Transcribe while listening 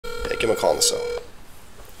him a call on the cell.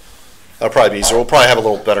 That'll probably be easier. We'll probably have a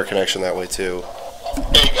little better connection that way too.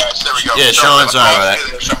 Hey guys, there we go. Yeah, Shaun, sorry about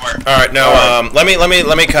that. All right, no,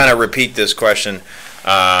 let me kind of repeat this question.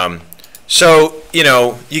 So, you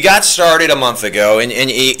know, you got started a month ago, and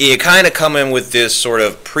you kind of come in with this sort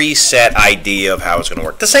of preset idea of how it's going to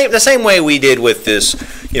work. The same way we did with this,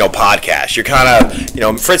 you know, podcast. You're kind of, you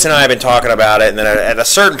know, Fritz and I have been talking about it, and then at a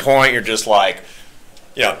certain point, you're just like,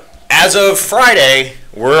 you know, as of Friday,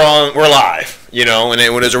 we're live, you know, and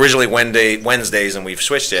it was originally Wednesdays, and we've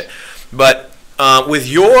switched it. But with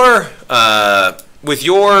your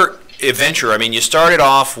adventure, I mean, you started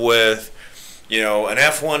off with, you know, an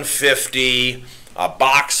F-150, a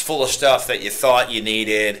box full of stuff that you thought you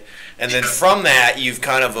needed, and then from that you've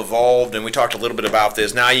kind of evolved, and we talked a little bit about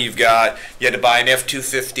this. Now you had to buy an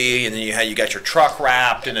F-250, and then you got your truck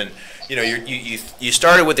wrapped, and then, you know, you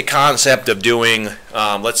started with the concept of doing,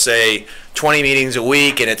 let's say, 20 meetings a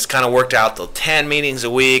week, and it's kind of worked out to 10 meetings a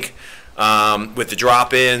week with the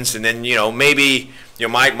drop-ins, and then, you know, maybe, you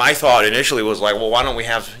know, my thought initially was like, well, why don't we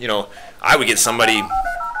have, you know, I would get somebody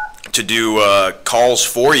to do calls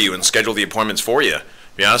for you and schedule the appointments for you, to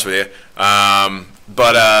be honest with you.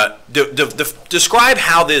 Describe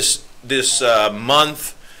how this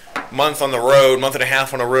month on the road, month and a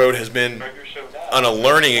half on the road has been on a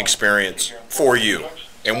learning experience for you.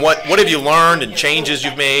 And what have you learned and changes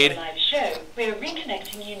you've made? We're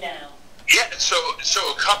reconnecting you now. Yeah, so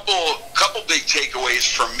a couple big takeaways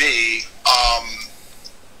from me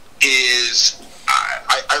is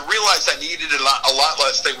I realized I needed a lot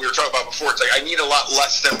less than we were talking about before. It's like I need a lot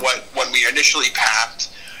less than when we initially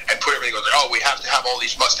packed and put everything on there. Oh, we have to have all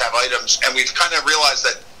these must-have items, and we've kind of realized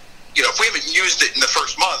that, you know, if we haven't used it in the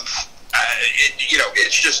first month, you know,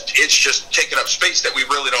 it's just taking up space that we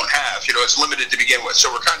really don't have. You know, it's limited to begin with,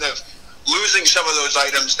 so we're kind of losing some of those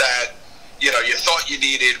items that, you know, you thought you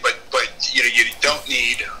needed, but you know, you don't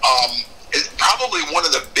need. Probably one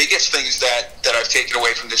of the biggest things that I've taken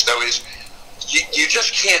away from this, though, is you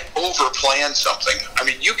just can't over-plan something. I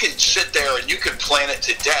mean, you can sit there and you can plan it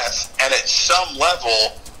to death, and at some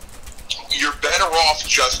level, you're better off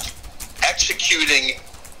just executing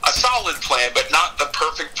a solid plan, but not the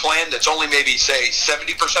perfect plan that's only maybe, say,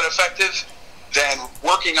 70% effective, than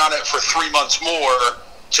working on it for 3 months more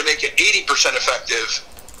to make it 80% effective,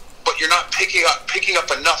 but you're not picking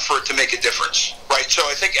up enough for it to make a difference, right? So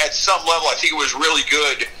I think at some level, I think it was really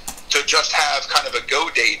good to just have kind of a go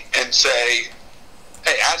date and say,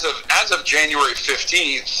 hey, as of January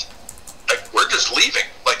 15th, like, we're just leaving.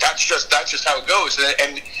 Like, that's just how it goes.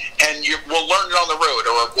 And we'll learn it on the road,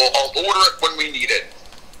 or I'll order it when we need it.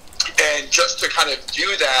 And just to kind of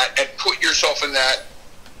do that and put yourself in that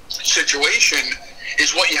situation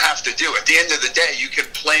is what you have to do. At the end of the day, you can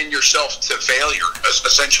plan yourself to failure,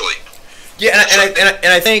 essentially. Yeah,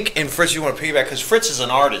 and I think, and Fritz, you want to piggyback, because Fritz is an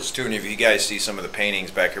artist too, and if you guys see some of the paintings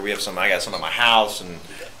back here, I got some at my house, and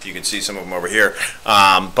you can see some of them over here.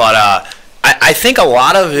 I think a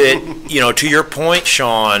lot of it, you know, to your point,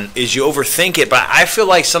 Shaun, is you overthink it, but I feel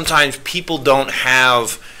like sometimes people don't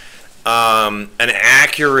have an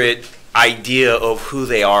accurate idea of who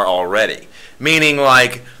they are already. Meaning,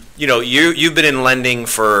 like, you know, you've been in lending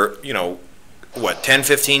for, you know, what, 10,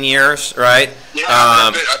 15 years, right? Yeah,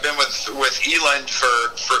 I've been with eLend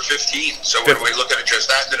for 15. So when we look at it just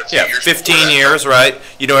that, then a few years. 15 years, right?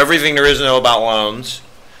 You know everything there is to know about loans.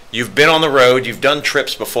 You've been on the road. You've done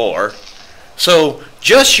trips before. So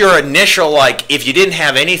just your initial, like, if you didn't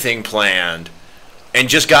have anything planned and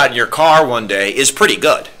just got in your car one day is pretty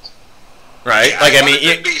good, right? Yeah, like, I mean,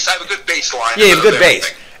 I have a good baseline. Yeah, you have a good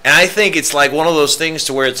base. And I think it's like one of those things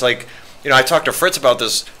to where it's like, you know, I talked to Fritz about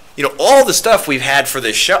this. You know, all the stuff we've had for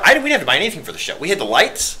this show, we didn't have to buy anything for the show. We had the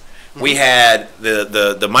lights, we had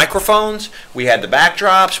the microphones, we had the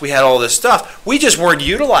backdrops, we had all this stuff. We just weren't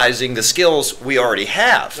utilizing the skills we already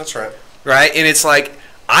have. That's right. Right? And it's like,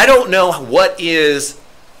 I don't know what is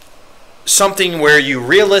something where you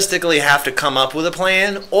realistically have to come up with a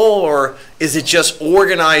plan, or is it just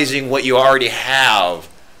organizing what you already have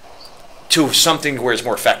to something where it's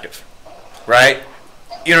more effective, right?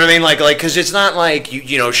 You know what I mean? Like, because it's not like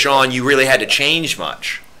you know, Shaun, you really had to change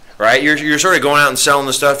much, right? You're sort of going out and selling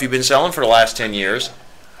the stuff you've been selling for the last 10 years,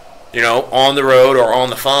 you know, on the road or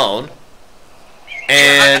on the phone.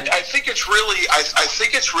 And I think it's really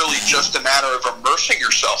just a matter of immersing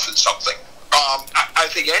yourself in something. I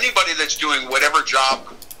think anybody that's doing whatever job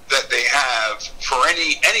that they have for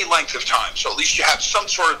any length of time, so at least you have some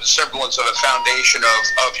sort of semblance of a foundation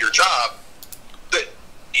of your job, that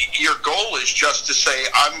your goal is just to say,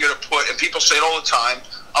 I'm going to put, and people say it all the time,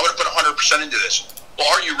 I'm going to put 100% into this. Well,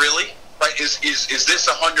 are you really? Right? Is this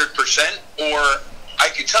 100%? Or I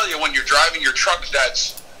can tell you when you're driving your truck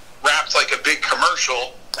that's wrapped like a big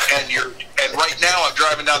commercial, and right now I'm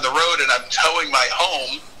driving down the road and I'm towing my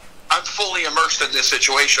home, I'm fully immersed in this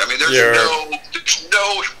situation. I mean, there's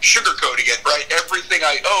no sugarcoating it, right? Everything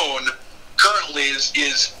I own currently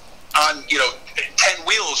is on 10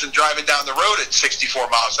 wheels and driving down the road at 64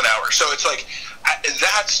 miles an hour. So it's like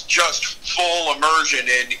that's just full immersion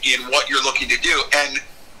in what you're looking to do, and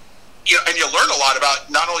you learn a lot about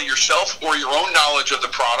not only yourself or your own knowledge of the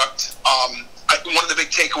product. One of the big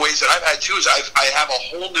takeaways that I've had too is I have a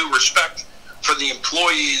whole new respect for the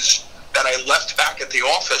employees that I left back at the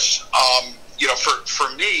office.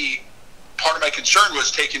 For me, part of my concern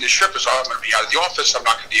was taking the ship as I'm going to be out of the office. I'm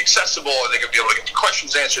not going to be accessible. Are they going to be able to get the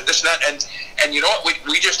questions answered? This and that. And you know what?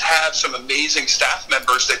 We just have some amazing staff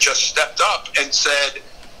members that just stepped up and said,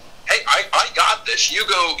 "Hey, I got this. You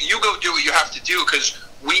go do what you have to do because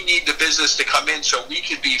we need the business to come in so we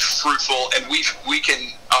can be fruitful and we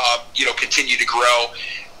can continue to grow."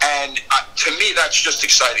 And to me, that's just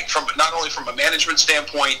exciting, from not only from a management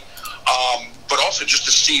standpoint, but also just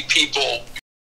to see people